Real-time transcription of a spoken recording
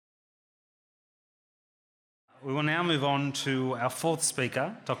We will now move on to our fourth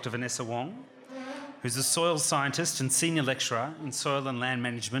speaker, Dr. Vanessa Wong, who's a soil scientist and senior lecturer in soil and land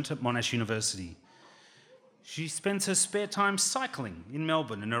management at Monash University. She spends her spare time cycling in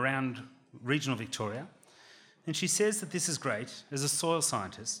Melbourne and around regional Victoria, and she says that this is great as a soil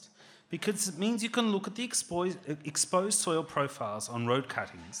scientist because it means you can look at the exposed soil profiles on road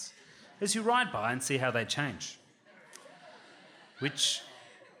cuttings as you ride by and see how they change, which,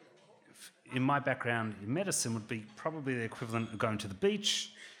 in my background in medicine, would be probably the equivalent of going to the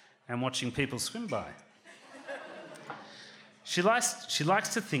beach and watching people swim by. She likes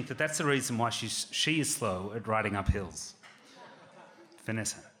to think that that's the reason why she is slow at riding up hills.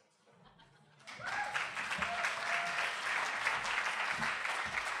 Vanessa.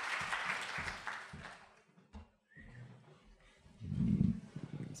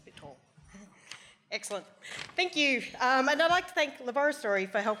 It's a bit tall. Excellent. Thank you. And I'd like to thank Laboratory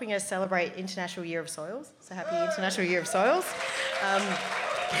for helping us celebrate International Year of Soils. So happy International Year of Soils.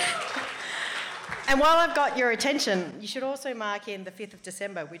 And while I've got your attention, you should also mark in the 5th of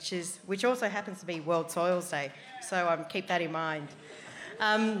December, which also happens to be World Soils Day. So keep that in mind.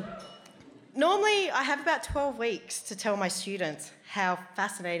 Normally, I have about 12 weeks to tell my students how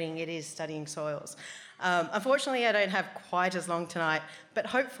fascinating it is studying soils. Unfortunately, I don't have quite as long tonight, but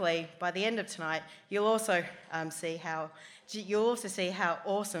hopefully by the end of tonight, you'll also see how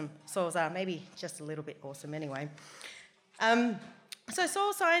awesome soils are. Maybe just a little bit awesome, anyway. So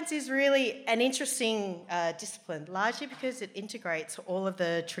soil science is really an interesting discipline, largely because it integrates all of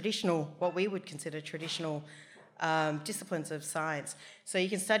the what we would consider traditional disciplines of science. So you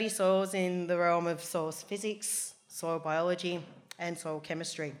can study soils in the realm of soil physics, soil biology, and soil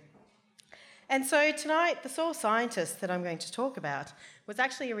chemistry. And so tonight, the soil scientist that I'm going to talk about was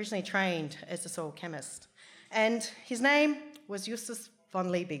actually originally trained as a soil chemist. And his name was Justus von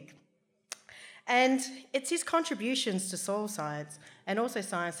Liebig. And it's his contributions to soil science and also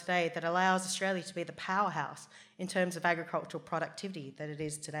science today that allows Australia to be the powerhouse in terms of agricultural productivity that it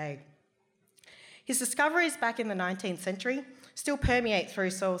is today. His discoveries back in the 19th century still permeate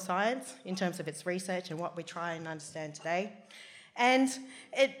through soil science in terms of its research and what we try and understand today. And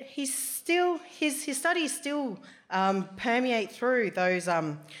his studies still permeate through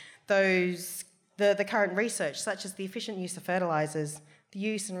the current research, such as the efficient use of fertilisers, the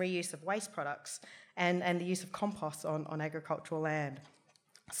use and reuse of waste products, and the use of compost on agricultural land.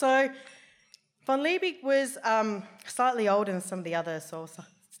 So von Liebig was slightly older than some of the other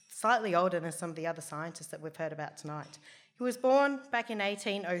scientists that we've heard about tonight. He was born back in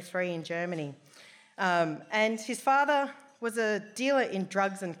 1803 in Germany, and his father was a dealer in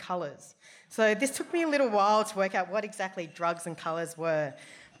drugs and colours. So this took me a little while to work out what exactly drugs and colours were,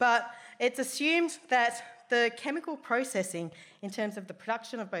 but it's assumed that the chemical processing in terms of the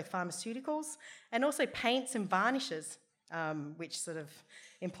production of both pharmaceuticals and also paints and varnishes, which sort of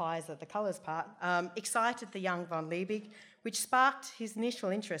implies that the colours part, excited the young von Liebig, which sparked his initial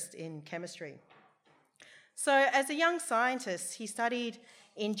interest in chemistry. So as a young scientist, he studied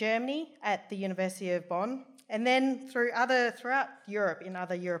in Germany at the University of Bonn and then throughout Europe in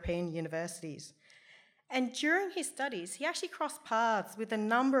other European universities. And during his studies, he actually crossed paths with a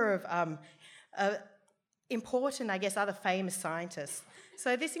number of important, other famous scientists.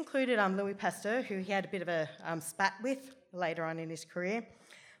 So this included Louis Pasteur, who he had a bit of a spat with later on in his career.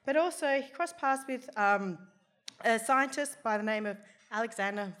 But also he crossed paths with a scientist by the name of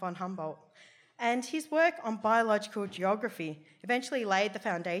Alexander von Humboldt. And his work on biological geography eventually laid the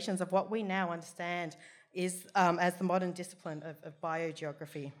foundations of what we now understand is as the modern discipline of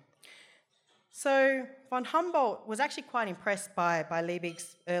biogeography. So von Humboldt was actually quite impressed by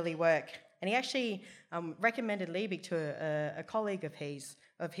Liebig's early work, and he actually recommended Liebig to a colleague of his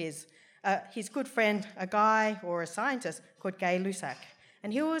good friend, a guy or a scientist called Gay-Lussac,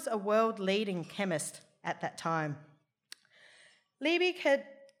 and he was a world-leading chemist at that time. Liebig had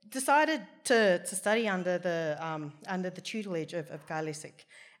decided to study under the tutelage of Gay-Lussac,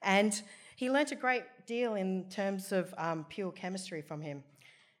 and he learnt a great deal in terms of pure chemistry from him.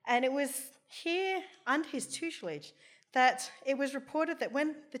 And it was here, under his tutelage, that it was reported that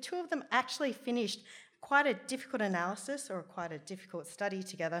when the two of them actually finished quite a difficult analysis or quite a difficult study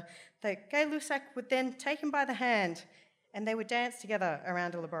together, that Gay-Lussac would then take him by the hand and they would dance together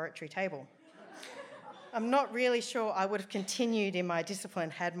around a laboratory table. I'm not really sure I would have continued in my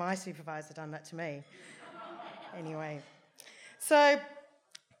discipline had my supervisor done that to me. Anyway, so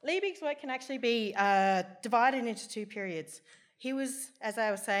Liebig's work can actually be divided into two periods. He was, as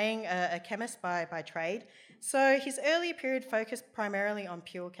I was saying, a chemist by trade. So his earlier period focused primarily on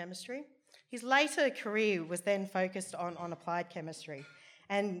pure chemistry. His later career was then focused on applied chemistry.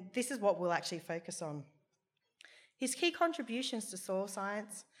 And this is what we'll actually focus on. His key contributions to soil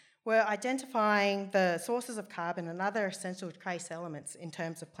science were identifying the sources of carbon and other essential trace elements in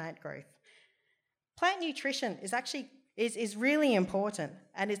terms of plant growth. Plant nutrition is really important,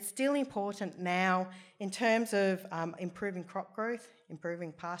 and it's still important now in terms of improving crop growth,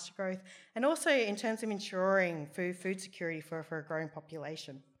 improving pasture growth, and also in terms of ensuring food security for a growing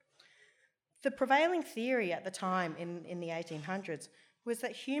population. The prevailing theory at the time in the 1800s was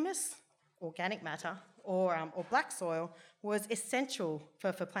that humus, organic matter, or black soil was essential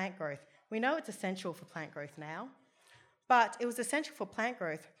for plant growth. We know it's essential for plant growth now, but it was essential for plant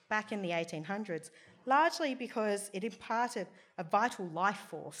growth back in the 1800s, largely because it imparted a vital life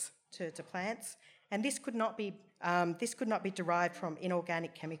force to plants, and this could not be derived from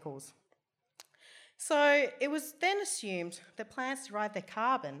inorganic chemicals. So it was then assumed that plants derive their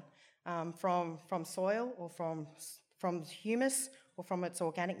carbon from soil or from humus or from its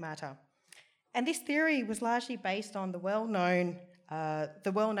organic matter. And this theory was largely based on the well-known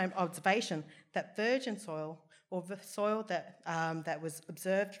observation that virgin soil, or the soil that was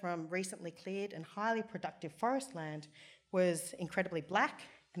observed from recently cleared and highly productive forest land, was incredibly black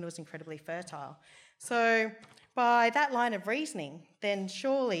and was incredibly fertile. So by that line of reasoning, then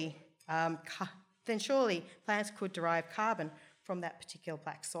surely plants could derive carbon from that particular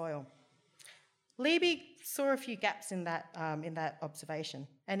black soil. Liebig saw a few gaps in that observation,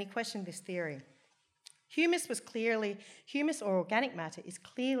 and he questioned this theory. Humus or organic matter is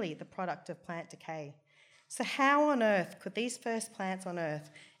clearly the product of plant decay. So how on earth could these first plants on earth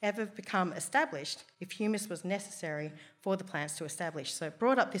ever become established if humus was necessary for the plants to establish? So it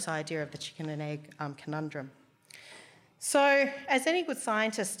brought up this idea of the chicken and egg conundrum. So as any good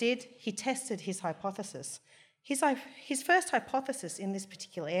scientist did, he tested his hypothesis. His first hypothesis in this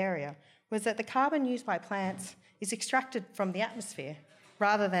particular area was that the carbon used by plants is extracted from the atmosphere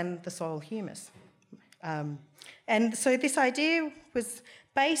rather than the soil humus. And so this idea was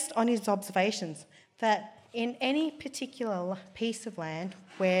based on his observations that in any particular piece of land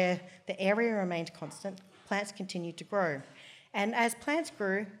where the area remained constant, plants continued to grow. And as plants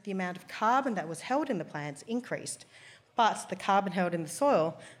grew, the amount of carbon that was held in the plants increased, but the carbon held in the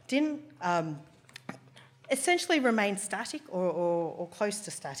soil didn't essentially remain static or close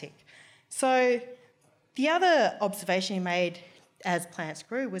to static. So the other observation he made as plants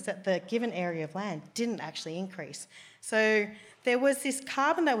grew was that the given area of land didn't actually increase. So there was this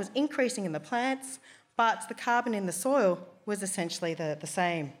carbon that was increasing in the plants, but the carbon in the soil was essentially the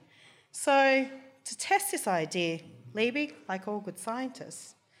same. So to test this idea, Liebig, like all good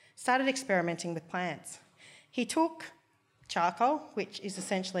scientists, started experimenting with plants. He took charcoal, which is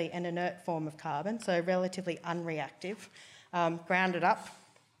essentially an inert form of carbon, so relatively unreactive, ground it up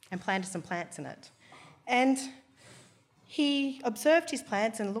and planted some plants in it. And he observed his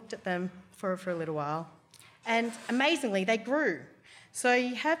plants and looked at them for a little while, and amazingly, they grew. So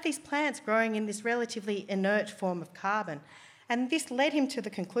you have these plants growing in this relatively inert form of carbon, and this led him to the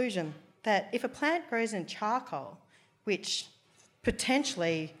conclusion that if a plant grows in charcoal, which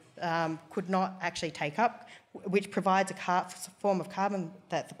potentially could not actually take up, which provides a form of carbon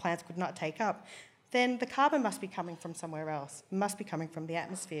that the plants could not take up, then the carbon must be coming from somewhere else. It must be coming from the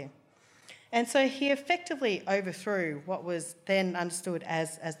atmosphere. And so he effectively overthrew what was then understood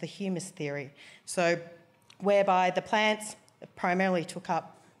as the humus theory, so whereby the plants primarily took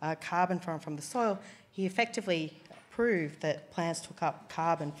up carbon from the soil. He effectively proved that plants took up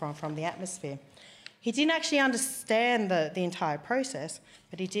carbon from the atmosphere. He didn't actually understand the entire process,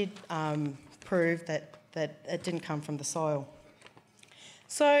 but he did prove that it didn't come from the soil.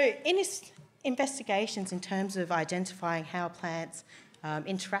 So in his investigations in terms of identifying how plants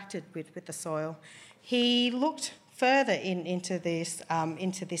interacted with the soil, he looked further into this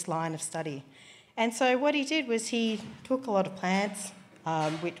line of study. And so what he did was he took a lot of plants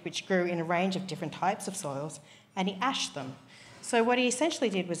which grew in a range of different types of soils, and he ashed them. So what he essentially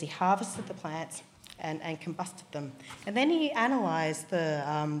did was he harvested the plants and combusted them. And then he analysed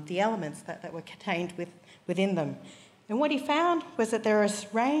the elements that were contained within them. And what he found was that there was a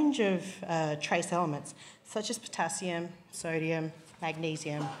range of trace elements, such as potassium, sodium,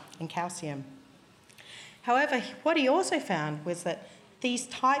 magnesium, and calcium. However, what he also found was that these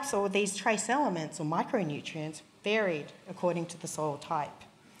types or these trace elements or micronutrients varied according to the soil type.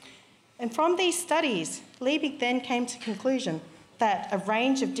 And from these studies, Liebig then came to the conclusion that a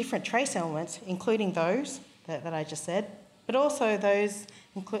range of different trace elements, including those that I just said, but also those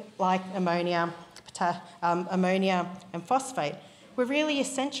like ammonia and phosphate, were really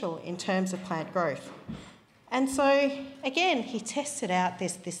essential in terms of plant growth. And so, again, he tested out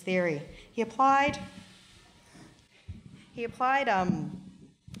this theory. He applied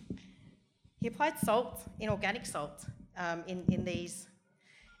He applied salt, inorganic salt, in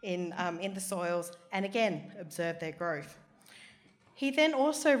the soils, and again observed their growth. He then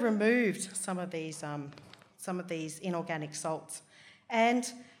also removed some of these inorganic salts,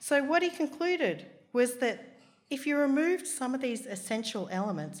 and so what he concluded was that if you removed some of these essential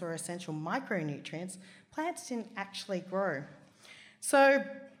elements or essential micronutrients, plants didn't actually grow. So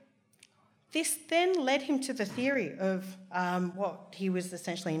this then led him to the theory of what he was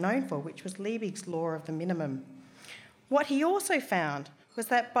essentially known for, which was Liebig's law of the minimum. What he also found was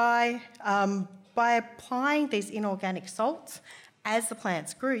that by applying these inorganic salts as the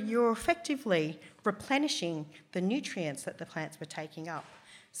plants grew, you were effectively replenishing the nutrients that the plants were taking up.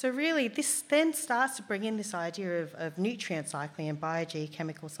 So really, this then starts to bring in this idea of nutrient cycling and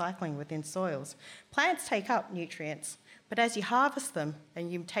biogeochemical cycling within soils. Plants take up nutrients, but as you harvest them and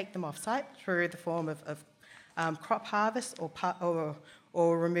you take them off-site through the form of crop harvest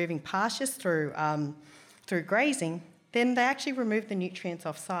or removing pastures through grazing, then they actually remove the nutrients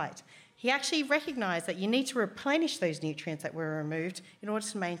off-site. He actually recognised that you need to replenish those nutrients that were removed in order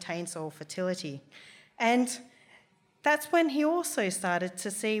to maintain soil fertility. And that's when he also started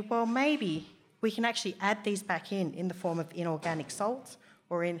to see, well, maybe we can actually add these back in the form of inorganic salts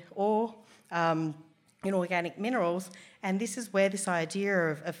or inorganic minerals, and this is where this idea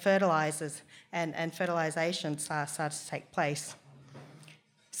of fertilisers and fertilisation started to take place.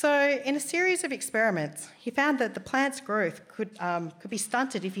 So in a series of experiments, he found that the plant's growth could be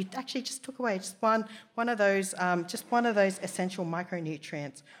stunted if you actually just took away just one of those essential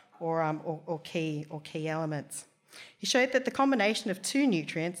micronutrients or key elements. He showed that the combination of two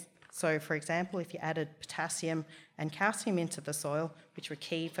nutrients, so for example, if you added potassium and calcium into the soil, which were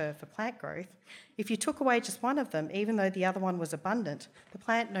key for plant growth, if you took away just one of them, even though the other one was abundant, the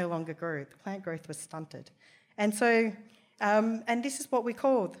plant no longer grew. The plant growth was stunted. And so, and this is what we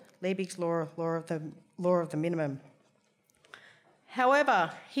call Liebig's law of the minimum.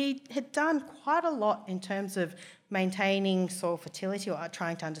 However, he had done quite a lot in terms of maintaining soil fertility or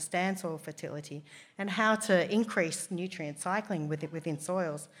trying to understand soil fertility and how to increase nutrient cycling within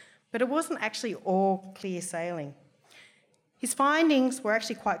soils, but it wasn't actually all clear sailing. His findings were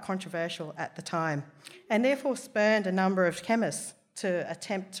actually quite controversial at the time and therefore spurred a number of chemists to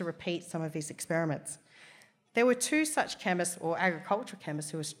attempt to repeat some of his experiments. There were two such chemists, or agricultural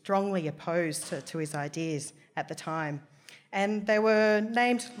chemists, who were strongly opposed to his ideas at the time. And they were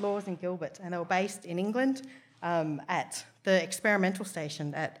named Laws and Gilbert, and they were based in England at the experimental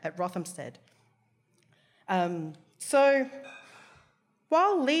station at Rothamsted. So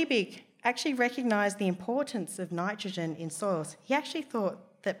while Liebig actually recognised the importance of nitrogen in soils, he actually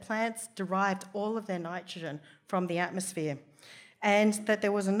thought that plants derived all of their nitrogen from the atmosphere, and that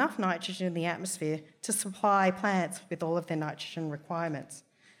there was enough nitrogen in the atmosphere to supply plants with all of their nitrogen requirements.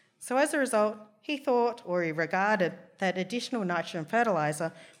 So as a result, he thought, or he regarded, that additional nitrogen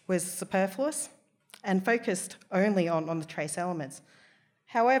fertiliser was superfluous and focused only on the trace elements.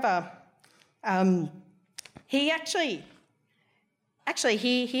 However, he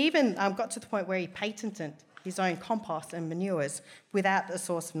even got to the point where he patented his own compost and manures without a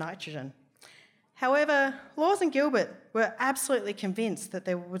source of nitrogen. However, Laws and Gilbert were absolutely convinced that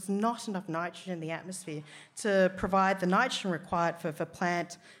there was not enough nitrogen in the atmosphere to provide the nitrogen required for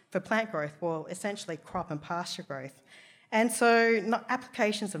plant growth, well, essentially crop and pasture growth. And so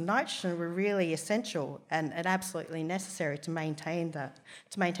applications of nitrogen were really essential and absolutely necessary to maintain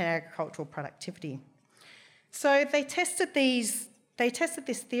agricultural productivity. So they tested this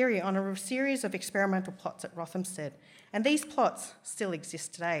theory on a series of experimental plots at Rothamsted, and these plots still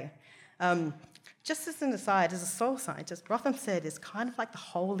exist today. Just as an aside, as a soil scientist, Rothamsted is kind of like the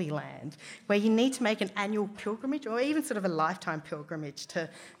Holy Land, where you need to make an annual pilgrimage or even sort of a lifetime pilgrimage to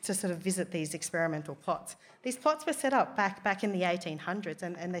sort of visit these experimental plots. These plots were set up back in the 1800s,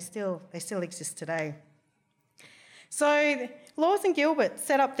 and they still exist today. So Laws and Gilbert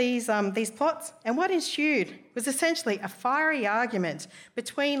set up these plots, and what ensued was essentially a fiery argument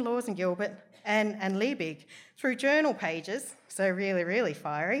between Laws and Gilbert and Liebig through journal pages, so really, really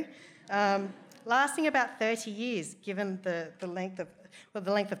fiery, lasting about 30 years, given the length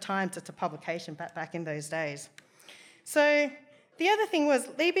of time to publication back in those days. So the other thing was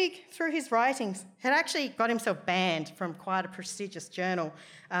Liebig, through his writings, had actually got himself banned from quite a prestigious journal,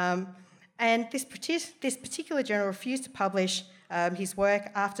 and this particular journal refused to publish his work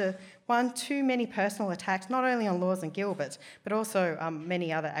after too many personal attacks, not only on Laws and Gilbert, but also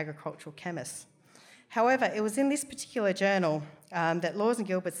many other agricultural chemists. However, it was in this particular journal that Laws and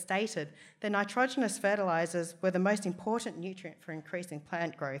Gilbert stated that nitrogenous fertilisers were the most important nutrient for increasing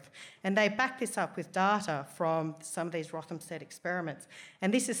plant growth, and they backed this up with data from some of these Rothamsted experiments,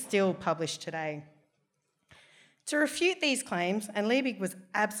 and this is still published today. To refute these claims, and Liebig was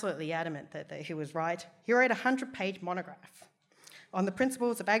absolutely adamant that he was right, he wrote a 100-page monograph on the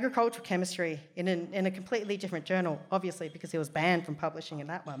principles of agricultural chemistry in a completely different journal, obviously because he was banned from publishing in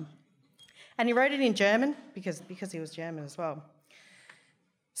that one. And he wrote it in German because he was German as well.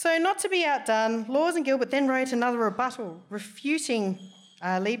 So not to be outdone, Laws and Gilbert then wrote another rebuttal refuting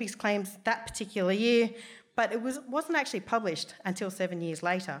Liebig's claims that particular year, but it wasn't actually published until 7 years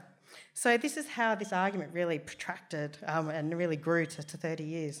later. So this is how this argument really protracted and really grew to 30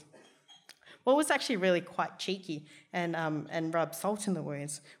 years. What was actually really quite cheeky and rubbed salt in the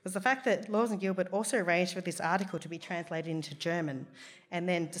wounds was the fact that Laws and Gilbert also arranged for this article to be translated into German and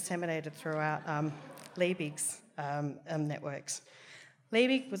then disseminated throughout Liebig's networks.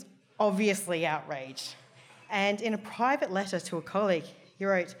 Liebig was obviously outraged, and in a private letter to a colleague, he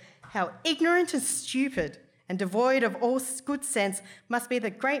wrote, "How ignorant and stupid and devoid of all good sense must be the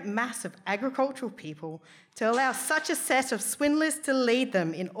great mass of agricultural people to allow such a set of swindlers to lead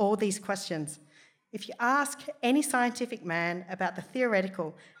them in all these questions. If you ask any scientific man about the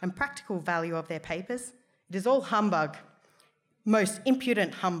theoretical and practical value of their papers, it is all humbug, most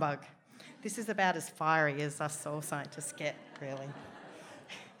impudent humbug." This is about as fiery as us soil scientists get, really.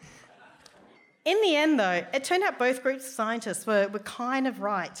 In the end, though, it turned out both groups of scientists were kind of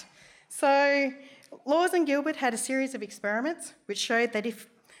right. So Laws and Gilbert had a series of experiments which showed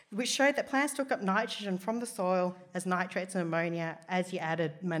that plants took up nitrogen from the soil as nitrates and ammonia as you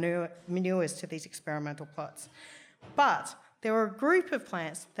added manures to these experimental plots. But there were a group of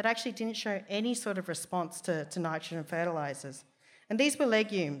plants that actually didn't show any sort of response to nitrogen fertilisers, and these were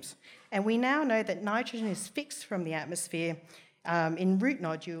legumes. And we now know that nitrogen is fixed from the atmosphere in root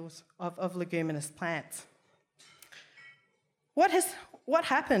nodules of leguminous plants. What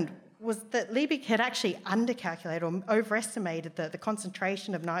happened was that Liebig had actually undercalculated or overestimated the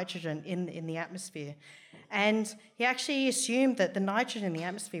concentration of nitrogen in the atmosphere. And he actually assumed that the nitrogen in the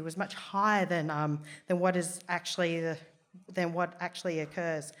atmosphere was much higher than what actually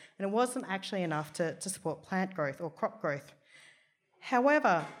occurs. And it wasn't actually enough to support plant growth or crop growth.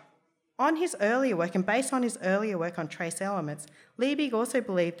 However, on his earlier work, and based on his earlier work on trace elements, Liebig also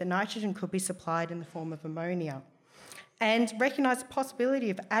believed that nitrogen could be supplied in the form of ammonia, and recognised the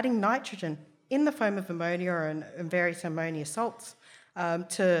possibility of adding nitrogen in the form of ammonia and various ammonia salts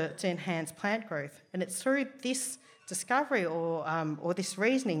to enhance plant growth. And it's through this discovery or this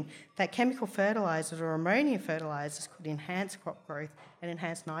reasoning that chemical fertilisers or ammonia fertilisers could enhance crop growth and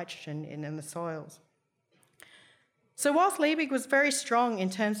enhance nitrogen in the soils. So whilst Liebig was very strong in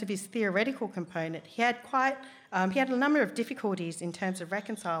terms of his theoretical component, he had a number of difficulties in terms of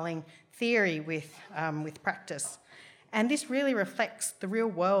reconciling theory with practice. And this really reflects the real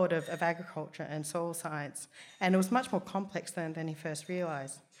world of agriculture and soil science, and it was much more complex than he first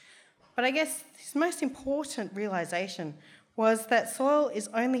realised. But I guess his most important realisation was that soil is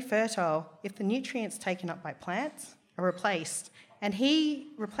only fertile if the nutrients taken up by plants are replaced, and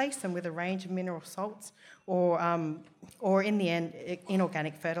he replaced them with a range of mineral salts or in the end,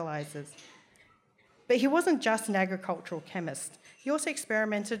 inorganic fertilisers. But he wasn't just an agricultural chemist. He also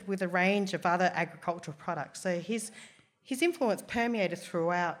experimented with a range of other agricultural products. So his influence permeated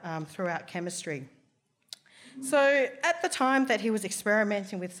throughout chemistry. So at the time that he was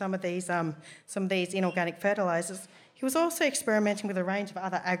experimenting with some of these inorganic fertilisers, he was also experimenting with a range of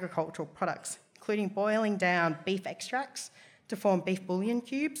other agricultural products, including boiling down beef extracts to form beef bouillon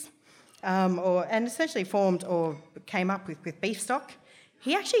cubes, and essentially formed or came up with beef stock.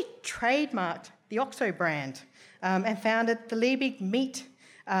 He actually trademarked the OXO brand and founded the Liebig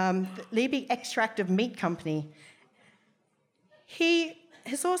Extractive Meat Company. He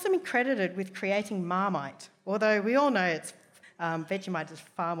has also been credited with creating Marmite, although we all know Vegemite is a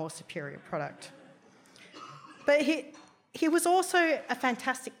far more superior product. But he was also a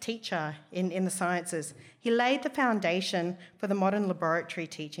fantastic teacher in the sciences. He laid the foundation for the modern laboratory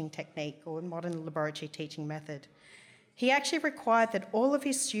teaching technique or modern laboratory teaching method. He actually required that all of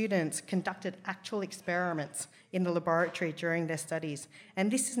his students conducted actual experiments in the laboratory during their studies,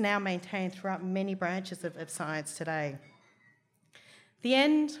 and this is now maintained throughout many branches of science today. The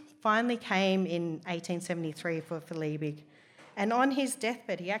end finally came in 1873 for Liebig, and on his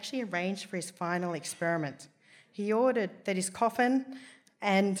deathbed he actually arranged for his final experiment. He ordered his coffin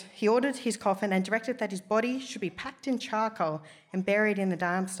and directed that his body should be packed in charcoal and buried in the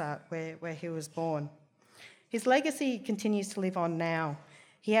Darmstadt where he was born. His legacy continues to live on now,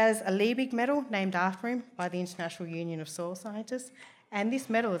 He has a Liebig medal named after him by the International Union of Soil Scientists, and this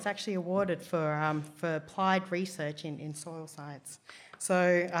medal is actually awarded for applied research in soil science.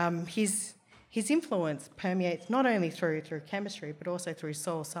 So his influence permeates not only through chemistry, but also through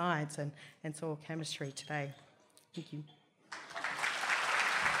soil science and soil chemistry today. Thank you.